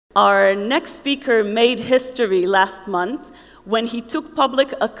Our next speaker made history last month when he took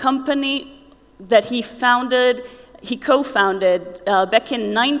public a company that he co-founded back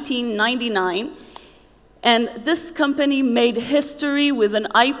in 1999. And this company made history with an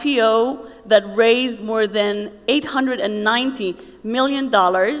IPO that raised more than $890 million.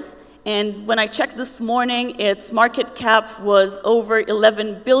 And when I checked this morning, its market cap was over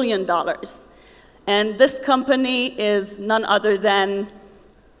 $11 billion. And this company is none other than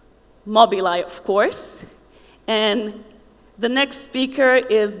Mobileye, of course. And the next speaker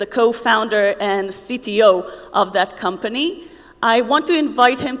is the co-founder and CTO of that company. I want to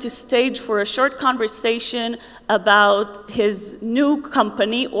invite him to stage for a short conversation about his new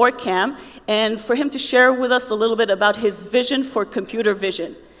company, OrCam, and for him to share with us a little bit about his vision for computer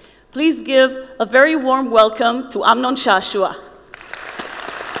vision. Please give a very warm welcome to Amnon Shashua.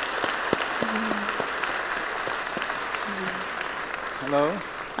 Hello,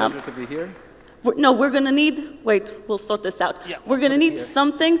 pleasure to be here. We're going to need, wait, we'll sort this out. Yeah, we're going to need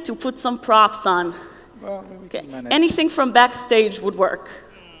something to put some props on. Well, we can manage. Anything from backstage would work.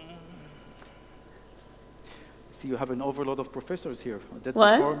 See, you have an overload of professors here. Dead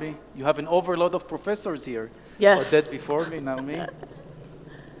what? Before me. You have an overload of professors here. Yes. Dead before me, now me.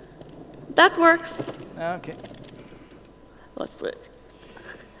 That works. Okay. Let's put it.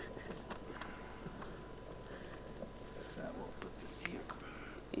 So we'll put this here.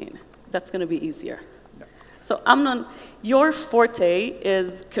 Yeah, that's going to be easier. Yeah. So Amnon, your forte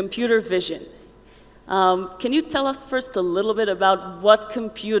is computer vision. Can you tell us first a little bit about what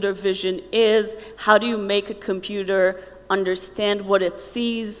computer vision is? How do you make a computer understand what it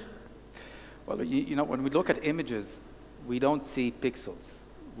sees? Well, you know, when we look at images, we don't see pixels.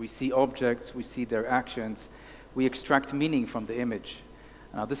 We see objects, we see their actions. We extract meaning from the image.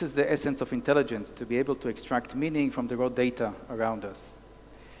 Now, this is the essence of intelligence, to be able to extract meaning from the raw data around us.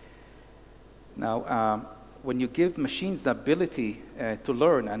 Now, when you give machines the ability to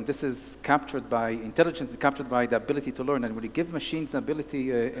learn, and this is captured by intelligence, is captured by the ability to learn, and when you give machines the ability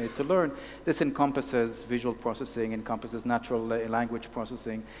to learn, this encompasses visual processing, encompasses natural language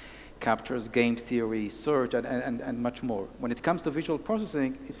processing, captures game theory, search, and much more. When it comes to visual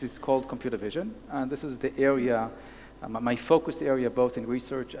processing, it is called computer vision, and this is the area, my focus area, both in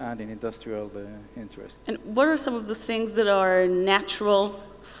research and in industrial interests. And what are some of the things that are natural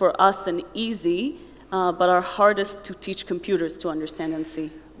for us and easy, but are hardest to teach computers to understand and see?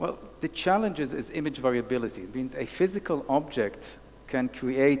 Well, the challenge is image variability. It means a physical object can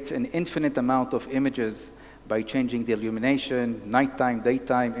create an infinite amount of images by changing the illumination, nighttime,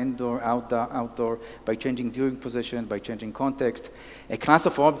 daytime, indoor, outdoor, by changing viewing position, by changing context. A class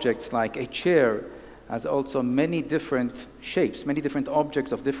of objects like a chair has also many different shapes. Many different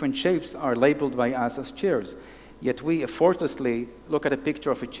objects of different shapes are labeled by us as chairs. Yet we effortlessly look at a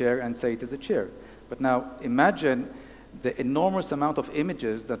picture of a chair and say it is a chair. But now imagine the enormous amount of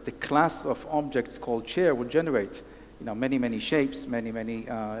images that the class of objects called chair would generate. You know, many shapes, many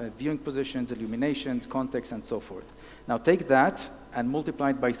viewing positions, illuminations, context, and so forth. Now take that and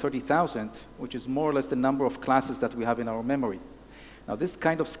multiply it by 30,000, which is more or less the number of classes that we have in our memory. Now this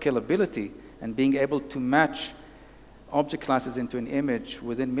kind of scalability and being able to match object classes into an image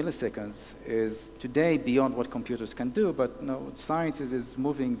within milliseconds is today beyond what computers can do, but you know, science is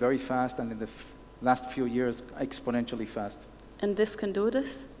moving very fast, and in the last few years, exponentially fast. And this can do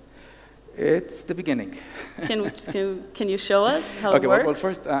this? It's the beginning. Can you show us how it works? Well,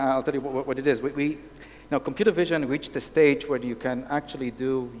 first, I'll tell you what it is. Now, computer vision reached a stage where you can actually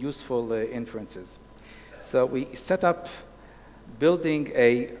do useful inferences. So we set up building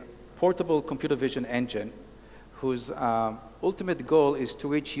a portable computer vision engine whose ultimate goal is to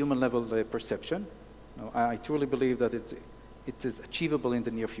reach human-level perception. Now, I truly believe that it is achievable in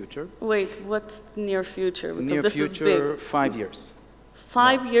the near future. Wait, what's near future? Because near this future, is big. 5 years.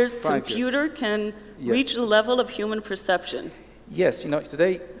 5 years, 5 computer years. can Yes. reach the level of human perception. Yes, you know,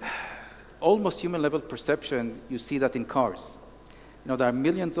 today, almost human-level perception, you see that in cars. You know, there are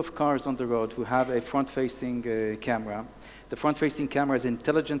millions of cars on the road who have a front-facing camera. The front-facing camera is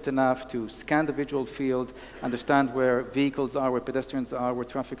intelligent enough to scan the visual field, understand where vehicles are, where pedestrians are, where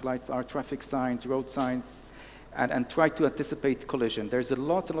traffic lights are, traffic signs, road signs, and try to anticipate collision. There's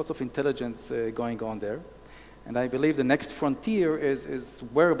lots and lots of intelligence going on there. And I believe the next frontier is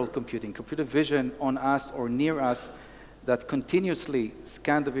wearable computing, computer vision on us or near us that continuously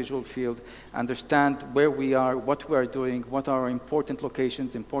scan the visual field, understand where we are, what we are doing, what are our important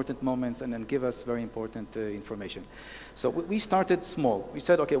locations, important moments, and then give us very important information. So we started small. We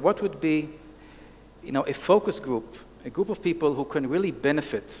said, okay, what would be, you know, a focus group, a group of people who can really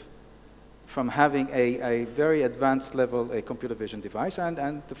benefit from having a very advanced level computer vision device.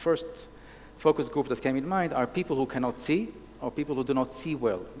 And the first focus group that came in mind are people who cannot see or people who do not see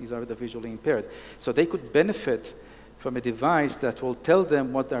well. These are the visually impaired. So they could benefit from a device that will tell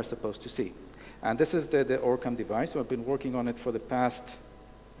them what they're supposed to see. And this is the OrCam device. We've been working on it for the past,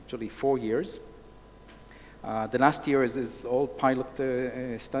 actually, 4 years. The last year is all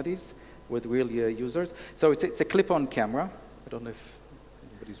pilot studies with real users. So it's a clip-on camera. I don't know if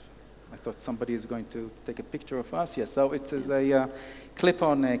anybody's, I thought somebody is going to take a picture of us. Yes, so it is a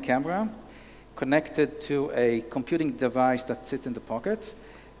clip-on camera connected to a computing device that sits in the pocket.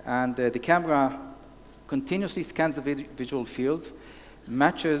 And the camera continuously scans the visual field,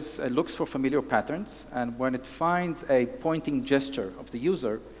 matches, looks for familiar patterns, and when it finds a pointing gesture of the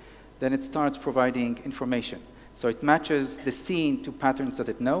user, then it starts providing information. So it matches the scene to patterns that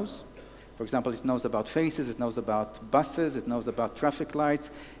it knows. For example, it knows about faces, it knows about buses, it knows about traffic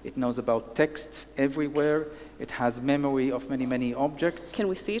lights, it knows about text everywhere. It has memory of many, many objects. Can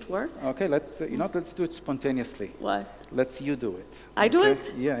we see it work? Okay, let's let's do it spontaneously. Why? Let's you do it. I do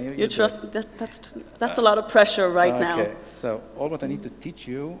it? Yeah, you trust that's a lot of pressure right now. Okay, so all what I need to teach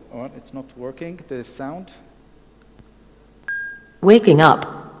you, it's not working, the sound. Waking up.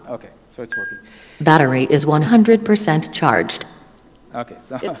 Okay, so it's working. Battery is 100% charged. Okay,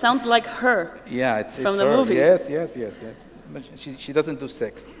 so it sounds like her. Yeah, it's from the her. movie. Yes. But she doesn't do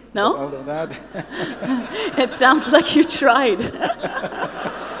sex. No? All of that. It sounds like you tried.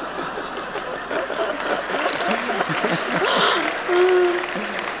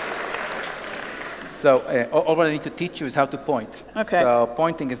 So all what I need to teach you is how to point. Okay. So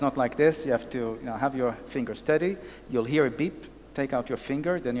pointing is not like this. You have to have your finger steady. You'll hear a beep. Take out your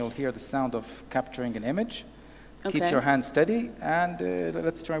finger. Then you'll hear the sound of capturing an image. Okay. Keep your hand steady. And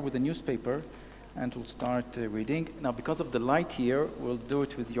let's try with the newspaper. And we'll start reading. Now, because of the light here, we'll do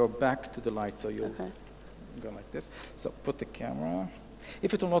it with your back to the light. So you'll go like this. So put the camera.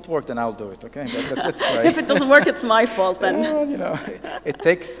 If it will not work, then I'll do it, okay? Let's try. If it doesn't work, it's my fault then. It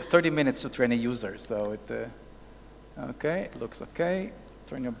takes 30 minutes to train a user. So okay, it looks okay.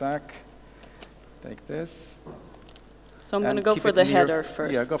 Turn your back. Take this. So I'm going to go for the header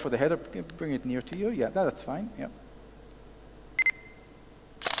first. Yeah, go for the header. Bring it near to you. Yeah, that's fine. Yeah.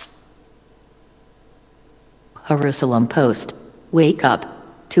 Jerusalem Post. Wake up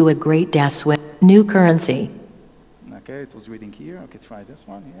to a great death with new currency. Okay, it was reading here. Okay, try this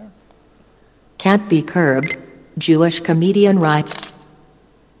one here. Can't be curbed. Jewish comedian writes.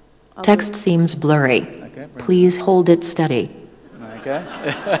 Text seems blurry. Okay, please hold it steady. Okay.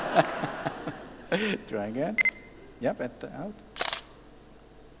 Try again. Yep, out.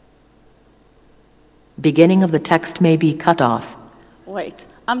 Beginning of the text may be cut off. Wait,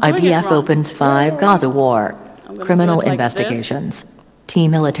 I'm doing IDF it wrong. opens 5 Gaza war. Criminal like investigations.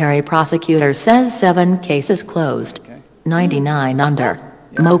 Team military prosecutor says 7 cases closed. Okay. 99 under.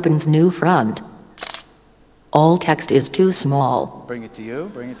 Opens new front. All text is too small. Bring it to you.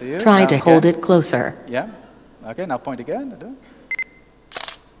 Bring it to you. Try to hold it closer. Yeah. Okay, now point again.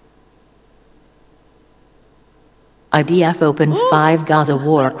 IDF opens 5 Gaza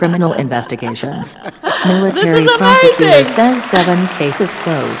war criminal investigations. Military prosecutor says 7 cases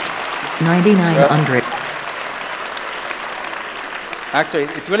closed. 99 under. Actually,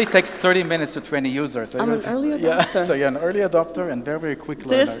 it really takes 30 minutes to train a user. So I'm an early adopter. Yeah, so you're an early adopter and very, very quick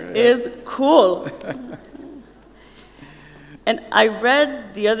learner. This is cool. And I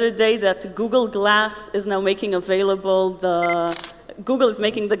read the other day that Google Glass is now making available Google is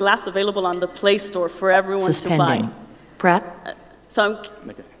making the Glass available on the Play Store for everyone to buy. Prep.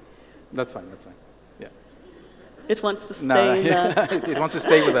 Okay, that's fine. Yeah. It wants to stay. It wants to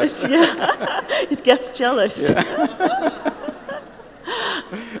stay with us. It gets jealous. Yeah.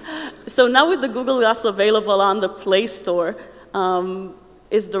 So now with the Google Glass available on the Play Store,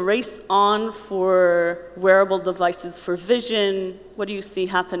 is the race on for wearable devices for vision? What do you see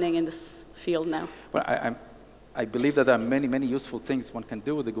happening in this field now? Well, I believe that there are many, many useful things one can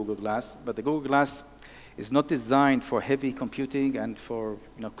do with the Google Glass, but the Google Glass is not designed for heavy computing and for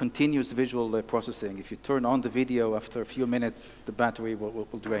continuous visual processing. If you turn on the video after a few minutes, the battery will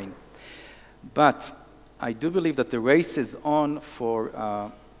drain. But I do believe that the race is on for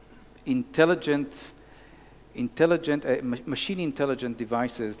machine intelligent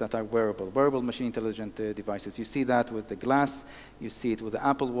devices that are wearable machine intelligent devices. You see that with the Glass, you see it with the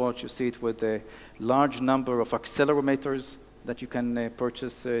Apple Watch, you see it with the large number of accelerometers that you can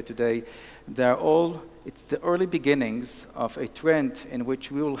purchase today. It's the early beginnings of a trend in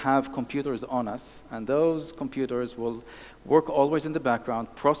which we will have computers on us, and those computers will work always in the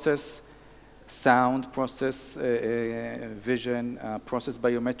background, process sound, process vision, process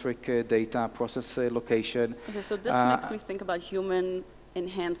biometric data, process location. Okay, so this makes me think about human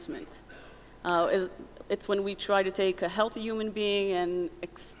enhancement. It's when we try to take a healthy human being and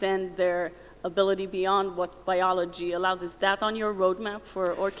extend their ability beyond what biology allows. Is that on your roadmap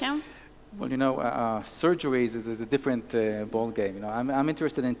for OrCam? Well, you know, surgeries is a different ballgame. You know, I'm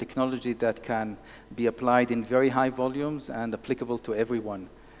interested in technology that can be applied in very high volumes and applicable to everyone.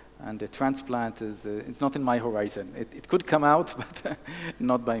 And the transplant it's not in my horizon. It could come out, but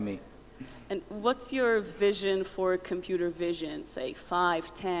not by me. And what's your vision for computer vision, say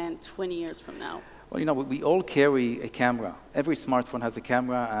 5, 10, 20 years from now? Well, you know, we all carry a camera. Every smartphone has a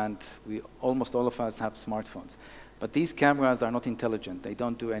camera, and almost all of us have smartphones. But these cameras are not intelligent. They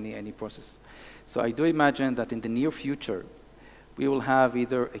don't do any process. So I do imagine that in the near future, we will have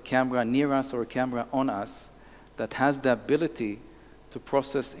either a camera near us or a camera on us that has the ability to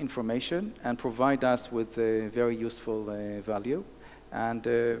process information and provide us with a very useful value.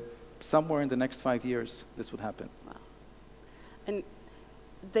 And somewhere in the next 5 years, this would happen. Wow. And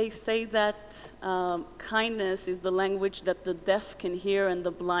they say that kindness is the language that the deaf can hear and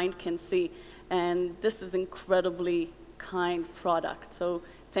the blind can see. And this is incredibly kind product. So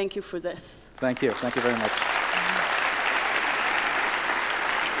thank you for this. Thank you. Thank you very much.